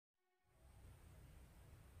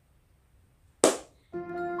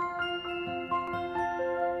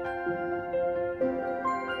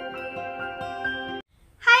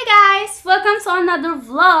naman sa another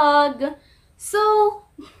vlog. So,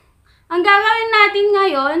 ang gagawin natin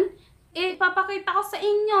ngayon, ipapakita ko sa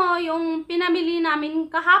inyo yung pinamili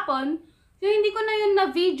namin kahapon. So, hindi ko na yun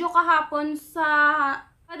na-video kahapon sa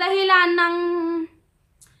dahilan ng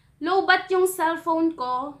lowbat yung cellphone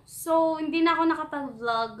ko. So, hindi na ako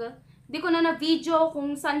nakapag-vlog. Hindi ko na na-video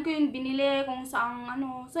kung saan ko yun binili, kung saan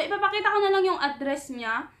ano. So, ipapakita ko na lang yung address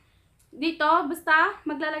niya. Dito, basta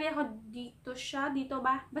maglalagay ako dito siya. Dito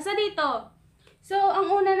ba? Basta dito. So, ang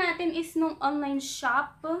una natin is nung online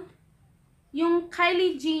shop. Yung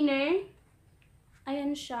Kylie Jenner.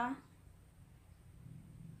 Ayan siya.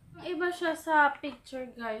 Ang iba siya sa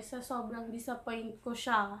picture, guys. Sa sobrang disappoint ko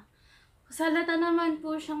siya. Salata naman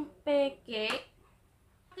po siyang peke.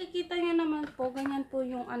 Makikita nyo naman po, ganyan po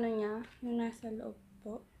yung ano niya, yung nasa loob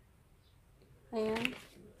po. Ayan.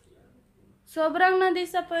 Sobrang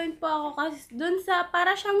na-disappoint po ako kasi dun sa,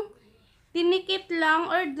 para siyang tinikit lang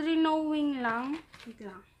or drenowing lang. Wait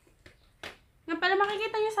lang. Nga pala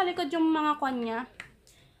makikita nyo sa likod yung mga kwan niya.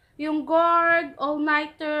 Yung gourd,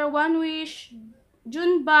 all-nighter, one wish,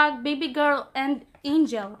 June bag, baby girl, and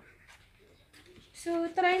angel. So,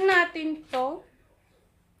 try natin to.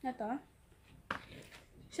 Ito.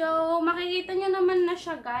 So, makikita nyo naman na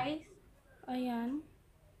siya, guys. Ayan.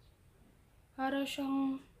 Para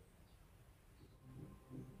siyang...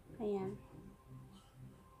 Ayan.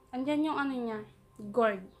 Andyan yung ano niya.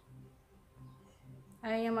 Gourd.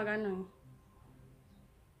 Ayan yung mag-ano.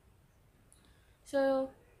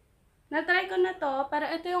 So, na-try ko na to.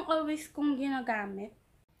 Para ito yung always kong ginagamit.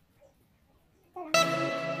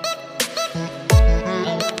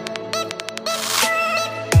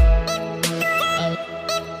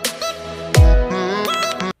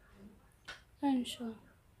 Ayan siya.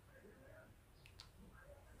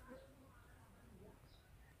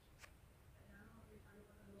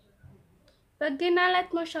 Pag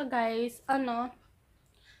ginalat mo siya, guys,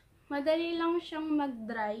 madali lang siyang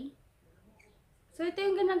mag-dry. So, ito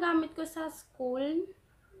yung ginagamit ko sa school.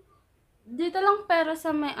 Dito lang pero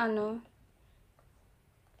sa may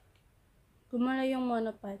gumala yung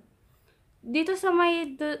monopod. Dito sa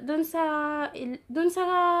may, dun sa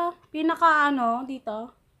pinaka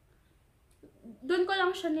dito. Dun ko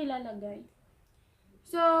lang siya nilalagay.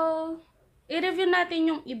 So, i-review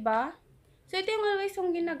natin yung iba. So, ito yung always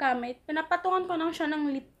yung ginagamit. Pinapatungan ko lang siya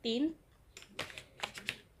ng lip tint.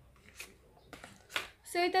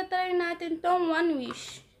 So, itatry natin tong one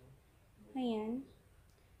wish. Ayan.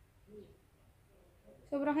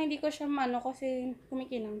 Sobrang hindi ko siya kasi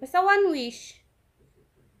kumikinang. Basta one wish.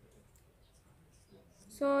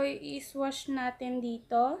 So, i-swash natin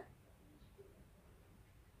dito.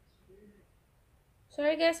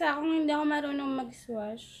 Sorry guys, kung hindi ako marunong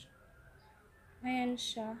mag-swash. Ayan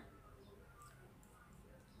siya.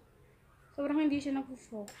 Sobrang hindi siya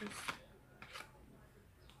nag-focus.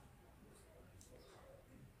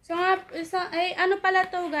 So ano pala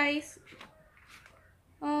to, guys?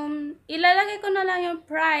 Ilalagay ko na lang yung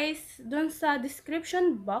price dun sa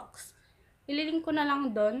description box. Ililink ko na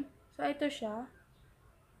lang dun. So, ito siya.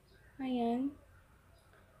 Ayan.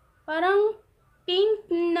 Parang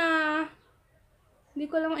pink na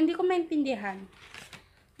hindi ko maintindihan.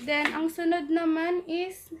 Then, ang sunod naman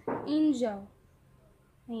is angel.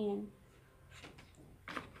 Ayan.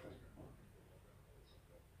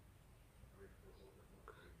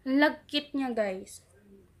 Lagkit niya, guys.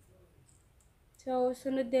 So,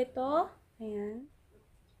 sunod dito. Ayan.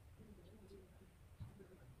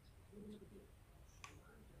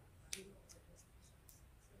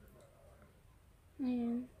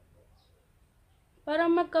 Ayan. Parang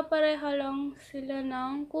magkapareha lang sila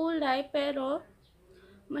ng kulay, pero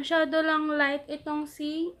masyado lang light itong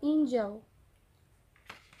si Angel.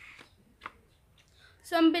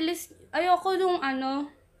 So, ang bilis. Ayoko yung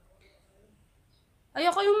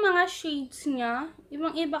ayoko yung mga shades niya.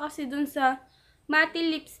 Ibang-iba kasi dun sa matte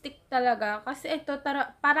lipstick talaga. Kasi ito,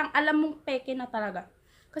 parang alam mong peke na talaga.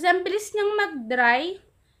 Kasi ang bilis niyang mag-dry.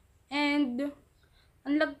 And,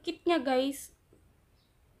 ang lagkit niya, guys.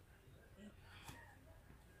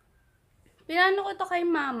 Pinano ko to kay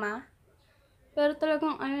mama. Pero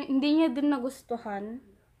talagang hindi niya din nagustuhan.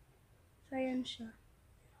 So, ayan siya.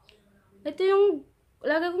 Ito yung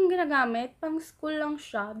lagi kong ginagamit. Pang school lang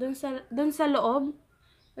siya. Dun sa loob.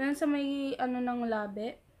 Dun sa may ng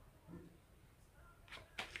labi.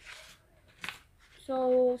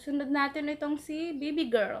 So, sunod natin itong si baby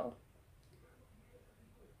girl.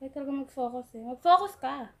 Ay talaga mag-focus eh. Mag-focus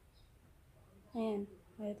ka. Ayan.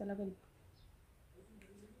 Ay talaga.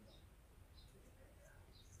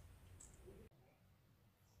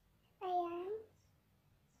 Ayan.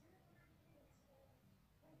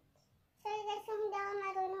 Sorry guys, kung hindi ako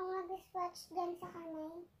marunong mag-swatch patch dyan sa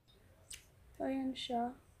kamay. So, ayan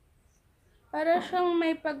siya. Para siyang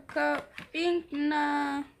may pagka-pink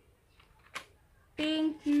na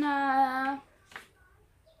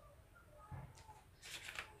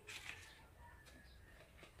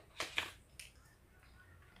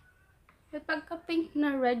may pagka-pink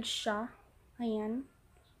na red siya. Ayan.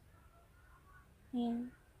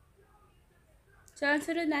 Ayan. So, ang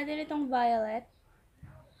sunod natin itong violet.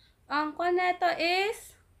 Ang kwan neto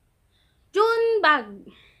is June bag.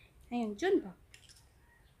 Ayan, June bag.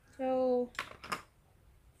 So,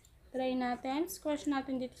 try natin. Squash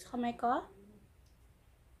natin dito sa kamay ko.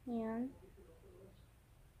 Ayan.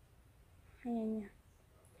 Ayan niya.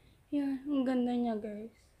 Ayan, ang ganda niya,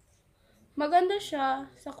 guys. Maganda siya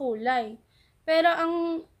sa kulay. Pero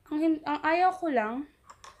ang ayaw ko lang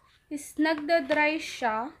is nagda-dry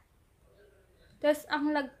siya. Tapos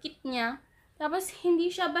ang lagkit niya. Tapos hindi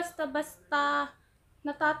siya basta-basta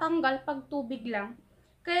natatanggal pag tubig lang.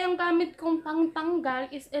 Kaya yung gamit kong pangtanggal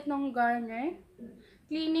is itong Garnier.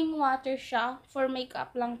 Cleaning water siya. For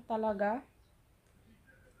makeup lang talaga.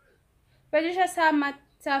 Pwede siya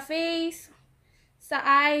sa face, sa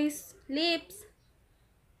eyes, lips.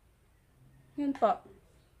 Yun po.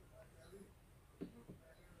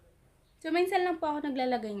 So, minsan lang po ako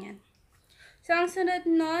naglalagay niyan. So, ang sunod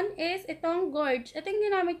nun is itong Gorge. Ito yung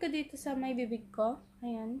ginamit ko dito sa may bibig ko.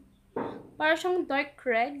 Ayan. Para siyang dark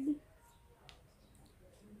red.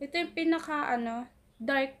 Ito yung pinaka,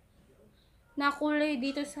 dark na kulay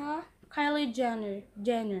dito sa Kylie Jenner.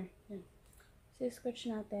 Ayan. So, scratch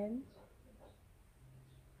natin.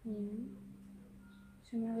 Ayan.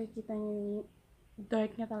 So, nakikita niyo yung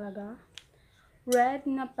dark niya talaga. Red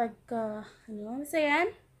na pagka, basta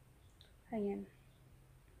yan. Ayan.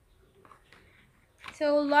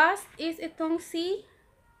 So, last is itong si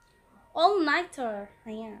All Nighter.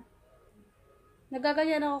 Ayan.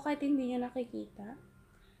 Nagaganyan ako kahit hindi nyo nakikita.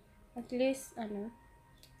 At least,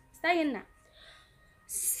 basta yun na.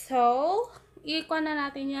 So, i-ikon na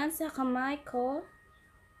natin yan sa kamay ko.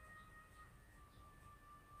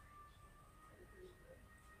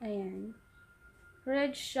 Ayan.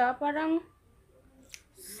 Red siya. Parang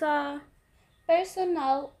sa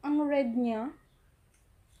personal, ang red niya.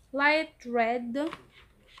 Light red.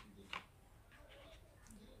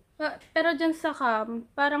 Pero dyan sa cam,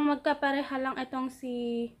 parang magkapareha lang itong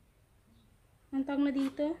ang tawag na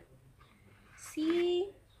dito? Si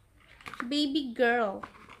baby girl.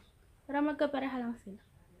 Parang magkapareha lang sila.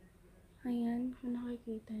 Ayan, kung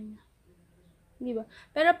nakikita niya. Diba?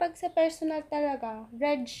 Pero pag sa personal talaga,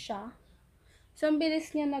 red siya. So, ang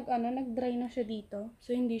bilis niya nag-dry na siya dito.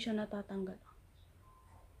 So, hindi siya natatanggal.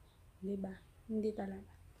 Diba? Hindi talaga.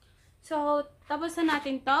 So, tapos na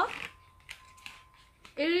natin to.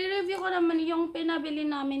 I-review ko naman yung pinabili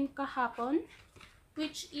namin kahapon.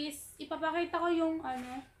 Which is, ipapakita ko yung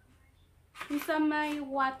yung sa may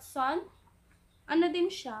Watson. Din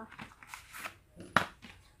siya.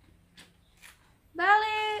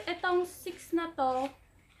 Bale, itong 6 na to,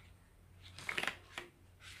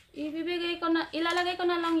 ilalagay ko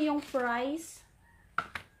na lang yung price.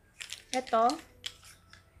 Ito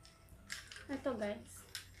guys.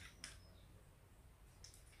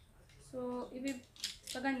 So,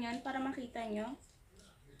 ganyan para makita nyo.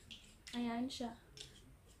 Ayan siya.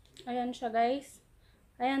 Ayan siya, guys.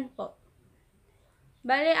 Ayan po.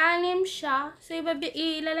 Bale, 6 siya. So,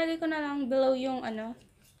 ilalagay ko na lang below yung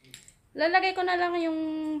lalagay ko na lang yung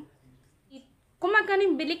kung magkano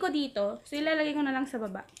yung bili ko dito. So, ilalagay ko na lang sa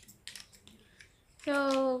baba.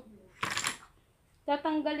 So,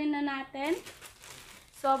 tatanggalin na natin.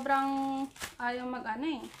 Sobrang ayaw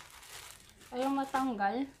ayaw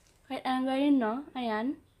matanggal. Kahit gawin, no?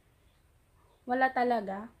 Ayan. Wala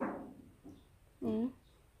talaga.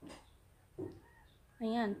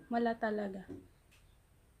 Ayan. Wala talaga.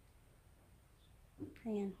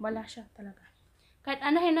 Ayan. Wala siya talaga. Kahit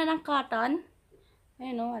anahin na ng cotton.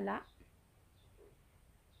 Ayan, no? Wala.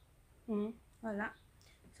 Wala.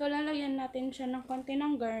 So, lalagyan natin siya ng konti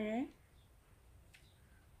ng Garnier.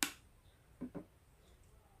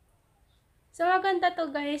 So, maganda to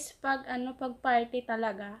guys pag pag party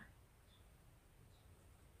talaga.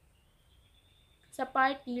 Sa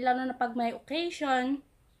party, lalo na pag may occasion.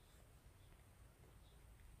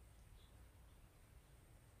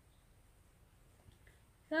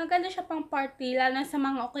 So, maganda siya pang party, lalo na sa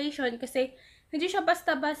mga occasion kasi hindi siya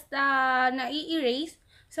basta-basta na-i-erase.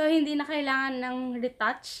 So, hindi na kailangan ng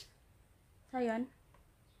retouch. So, yun.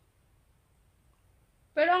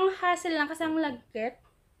 Pero ang hassle lang kasi ang lagkit.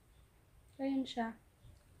 So, yun siya.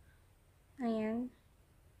 Ayan.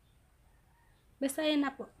 Basta yun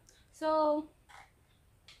na po. So,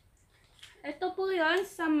 ito po yun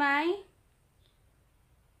sa may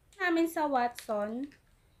Namin sa Watson.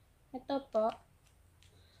 Ito po.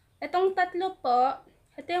 Itong tatlo po.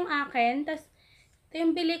 Ito yung akin. Tapos, ito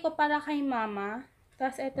yung bili ko para kay mama.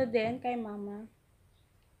 Tapos, ito din kay mama.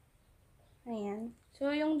 Ayan.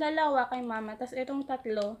 So, yung dalawa kay mama. Tapos, itong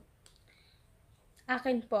tatlo.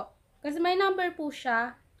 Akin po. Kasi may number po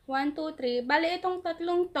siya. 1, 2, 3. Bali, itong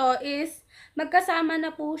tatlong to is magkasama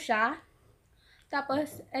na po siya.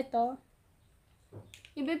 Tapos, ito.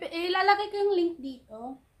 Ilalagay ko yung link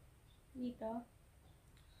dito. Dito.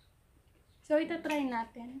 So, ito try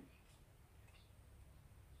natin.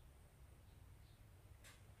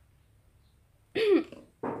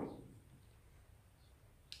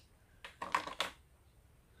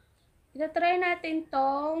 Ito try natin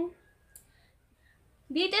tong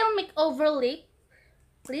Detail Makeover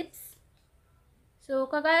Lips. So,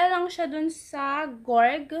 kagaya lang siya dun sa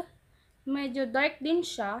Gorg. Medyo dark din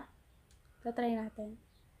siya. Ito try natin.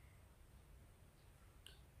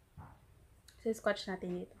 So, scotch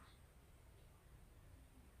natin dito.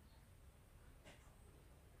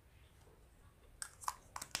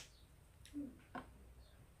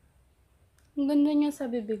 Ang ganda niya sa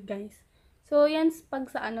bibig, guys. So, yan pag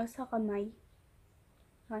sa sa kamay.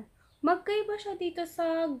 Magkaiba siya dito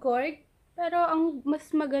sa Gorg. Pero, ang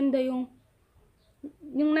mas maganda yung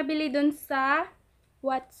nabili dun sa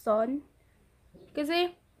Watson.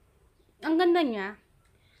 Kasi, ang ganda niya.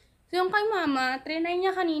 So, yung kay mama, trinay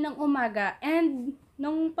niya kaninang umaga. And,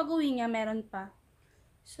 nung pag-uwi niya, meron pa.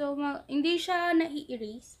 So, hindi siya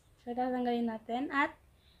nai-erase. So, tatanggalin natin. At,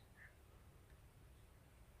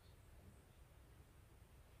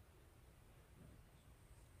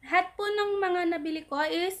 lahat po ng mga nabili ko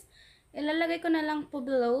is, ilalagay ko na lang po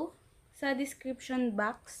below sa description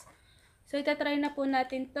box. So, itatry na po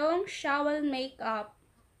natin tong Shawill Make Up.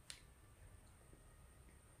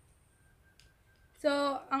 So,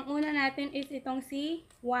 ang una natin is itong si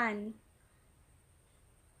Juan.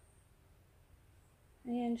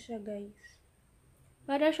 Ayan siya, guys.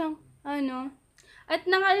 Para siyang, At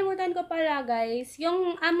nakalimutan ko pala, guys,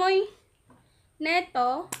 yung amoy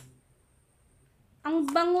neto, ang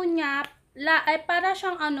bango niya, ay para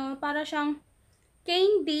siyang, para siyang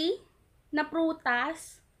candy na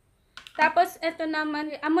prutas. Tapos, ito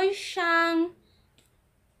naman, amoy siyang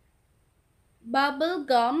bubble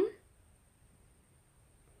gum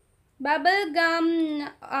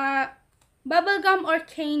or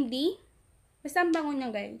candy. Basta ang bango niya,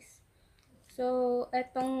 guys. So,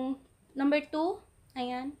 etong number 2.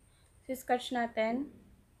 Ayan. Si-scratch natin.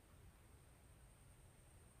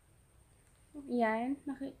 Ayan.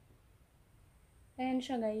 Ayan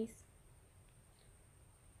siya, guys.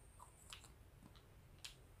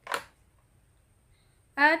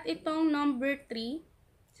 At itong number 3.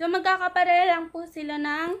 So, magkakapare lang po sila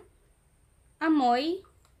ng amoy.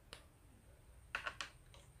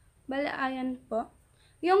 Bala, ayan po.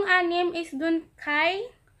 Yung 6 is dun kay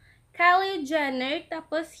Kylie Jenner.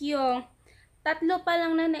 Tapos yung 3 pa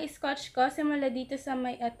lang na na-scotch ko. Simula dito sa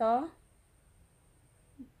may ito.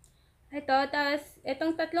 Ito. Tapos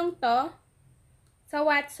itong 3 to. Sa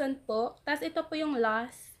Watson po. Tapos ito po yung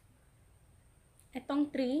last. Itong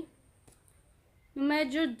 3.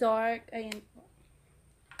 Medyo dark. Ayan po.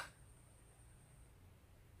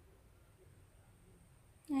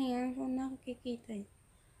 Ayan. Kung nakikita yun.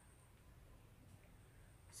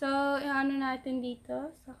 So, yung natin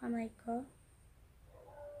dito sa kamay ko.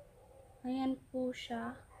 Ayan po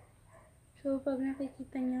siya. So, pag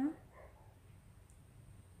nakikita nyo.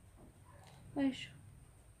 Ayan siya.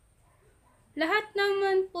 Lahat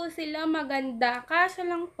naman po sila maganda. Kaso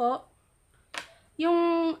lang po,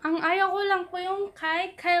 ang ayaw ko lang po yung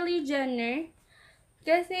kay Kylie Jenner.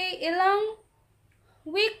 Kasi ilang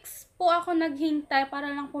weeks po ako naghintay para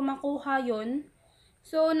lang po makuha yun.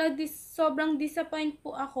 So, sobrang disappoint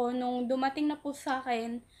po ako nung dumating na po sa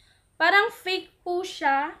akin. Parang fake po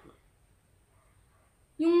siya.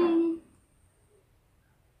 Yung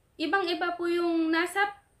ibang-iba po yung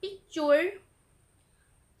nasa picture.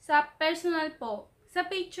 Sa personal po. Sa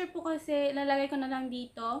picture po kasi, lalagay ko na lang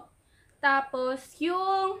dito. Tapos,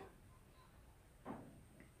 yung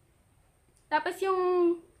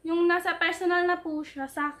nasa personal na po siya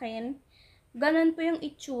sa akin. Ganun po yung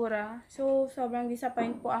itsura. So, sobrang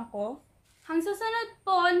disappoint po ako. Ang susunod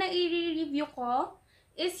po na i-review ko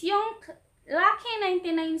is yung Lucky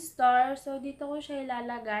 99 Star. So, dito ko siya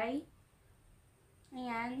ilalagay.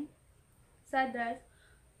 Ayan. Sa dress.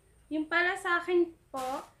 Yung para sa akin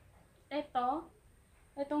po,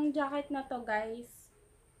 itong jacket na to, guys.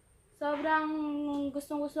 Sobrang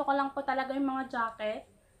gustong-gusto ko lang po talaga yung mga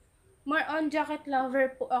jacket. More on jacket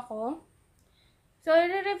lover po ako. So,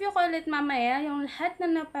 i-review ko ulit mamaya yung lahat na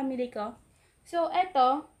napamili ko. So,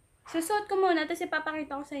 ito, Susuot ko muna, tapos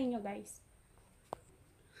ipapakita ko sa inyo, guys.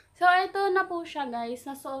 So, ito na po siya, guys.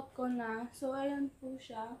 Nasuot ko na. So, ayan po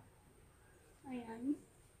siya. Ayan.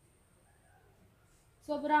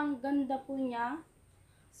 Sobrang ganda po niya.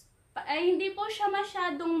 Ay, hindi po siya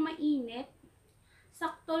masyadong mainit.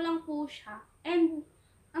 Sakto lang po siya. And,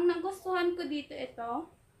 ang nagustuhan ko dito ito.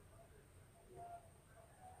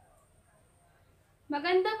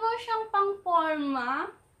 Maganda po siyang pang-forma.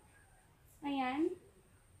 Ayan.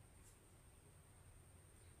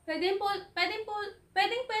 Pwede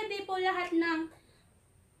po lahat ng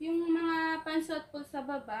yung mga pansot po sa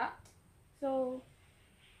baba. So,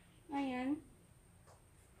 ayan.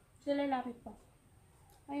 So, lalapit po.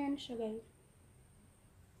 Ayan siya, guys.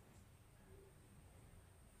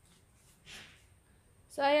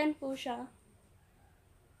 So, ayan po siya.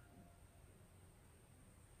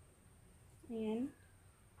 Ayan.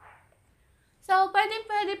 So,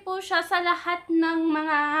 pwede po siya sa lahat ng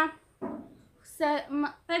mga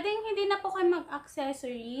pwedeng hindi na po kayo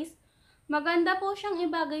mag-accessories. Maganda po siyang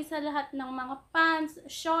ibagay sa lahat ng mga pants,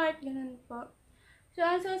 short, ganun po. So,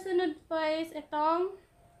 ang susunod po is itong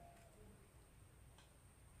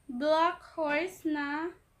black horse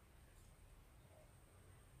na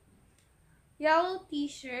yellow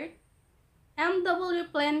t-shirt. MW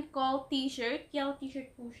Plain Co t-shirt. Yellow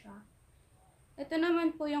t-shirt po siya. Ito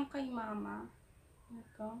naman po yung kay mama.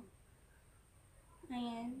 Ito.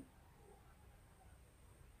 Ayan.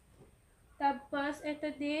 Tapos, ito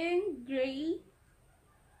din, gray.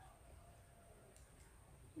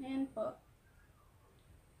 Ayan po.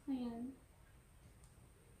 Ayan.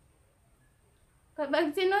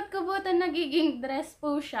 Kapag sinuot ko po ito, nagiging dress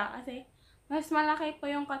po siya. Kasi, mas malaki po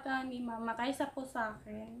yung katawan ni mama kaysa po sa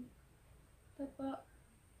akin. Ito po.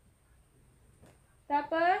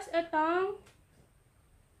 Tapos, itong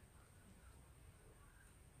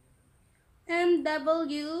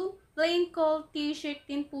MW Plain Co t-shirt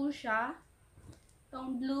din po siya.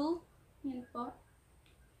 Itong blue. Yan po.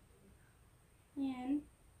 Ayan.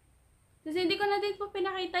 Tapos hindi ko na din po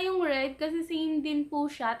pinakita yung red kasi same din po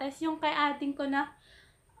siya. Tapos yung kay ating ko na,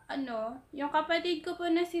 yung kapatid ko po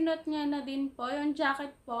na sinot niya na din po, yung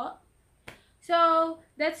jacket po. So,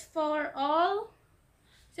 that's for all.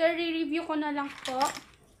 So, re-review ko na lang po.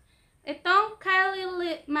 Itong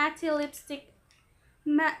Kylie Matte Lipstick.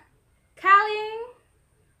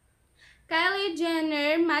 Kylie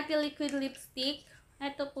Jenner Matte Liquid Lipstick.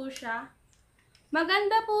 Ito po siya.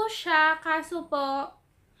 Maganda po siya, kaso po,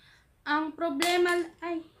 ang problema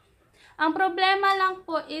lang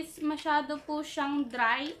po is masyado po siyang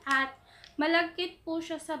dry at malagkit po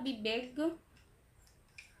siya sa bibig.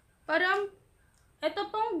 Parang, ito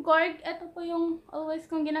pong gorg, ito po yung always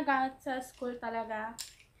kong ginagamit sa school talaga.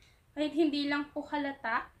 Kahit hindi lang po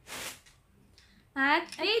halata. At,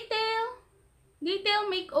 detail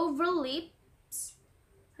makeover lips.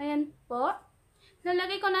 Ayan po.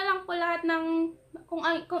 Nalagay ko na lang po lahat ng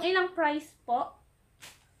kung ilang price po.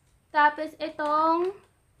 Tapos itong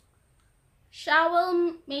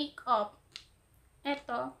Shawill Make Up.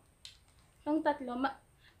 Ito. Itong tatlo.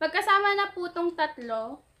 Magkasama na po itong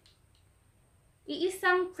tatlo.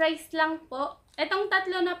 Iisang price lang po. Itong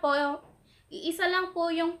tatlo na po, iisa lang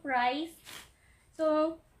po yung price.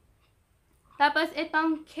 So, tapos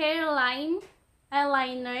itong Careline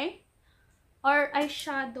eyeliner or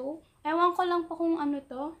eyeshadow. Ewan ko lang po kung ano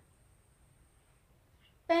to.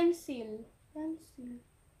 Pencil.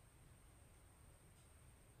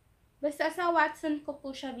 Basta sa Watson ko po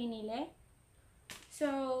siya binili. So,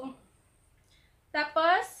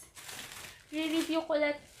 tapos, re-review ko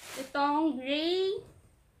ulit itong gray.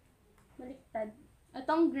 Baliktad.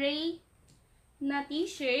 Itong gray na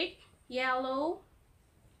t-shirt. Yellow.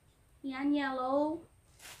 Yan, yellow.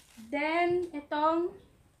 Then, itong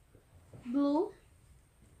blue.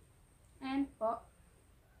 Ayan po.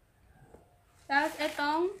 Tapos,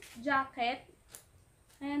 itong jacket.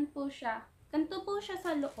 Ayan po siya. Ganito po siya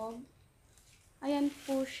sa loob. Ayan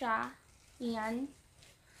po siya. Ayan.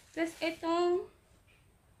 Tapos, itong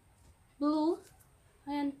blue.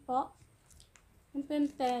 Ayan po. Ayan po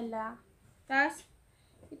yung tela. Tapos,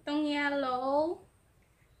 itong yellow.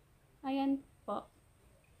 Ayan po.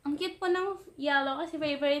 Ang cute po ng yellow kasi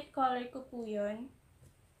favorite color ko po yun.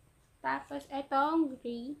 Tapos, itong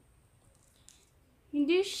gray.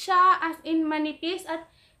 Hindi siya as in manipis at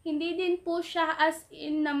hindi din po siya as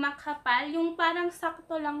in na makapal. Yung parang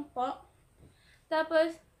sakto lang po.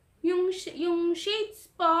 Tapos, yung shades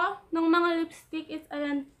po ng mga lipstick is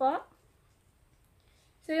ayan po.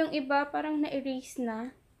 So, yung iba parang na-erase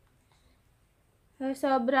na. So,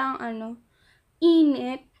 sobrang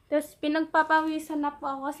init. Tapos, pinagpapawisan na po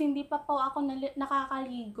ako kasi hindi pa po ako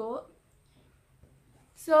nakakaligo.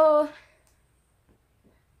 So,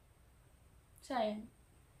 ayan.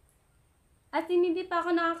 At hindi pa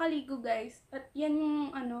ako nakakaligo, guys. At yan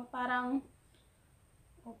yung parang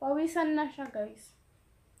pawisan na siya, guys.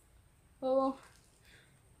 So,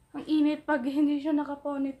 ang init pag hindi siya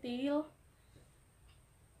naka-ponytail.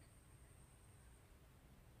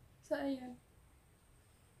 So, ayan.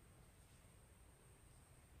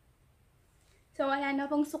 So, wala na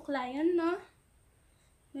pong suklayan, no?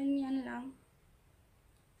 Ganyan lang.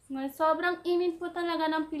 Sobrang init po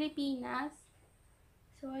talaga ng Pilipinas.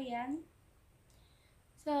 So, ayan.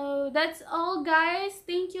 So, that's all, guys.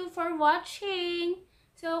 Thank you for watching.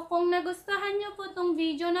 So, kung nagustuhan nyo po tong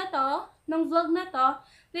video na to, ng vlog na to,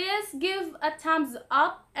 please give a thumbs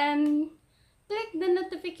up and click the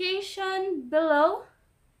notification below.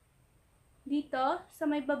 Dito, sa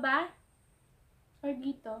may baba. Or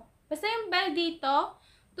dito. Basta yung bell dito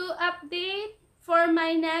to update for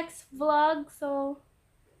my next vlog. So,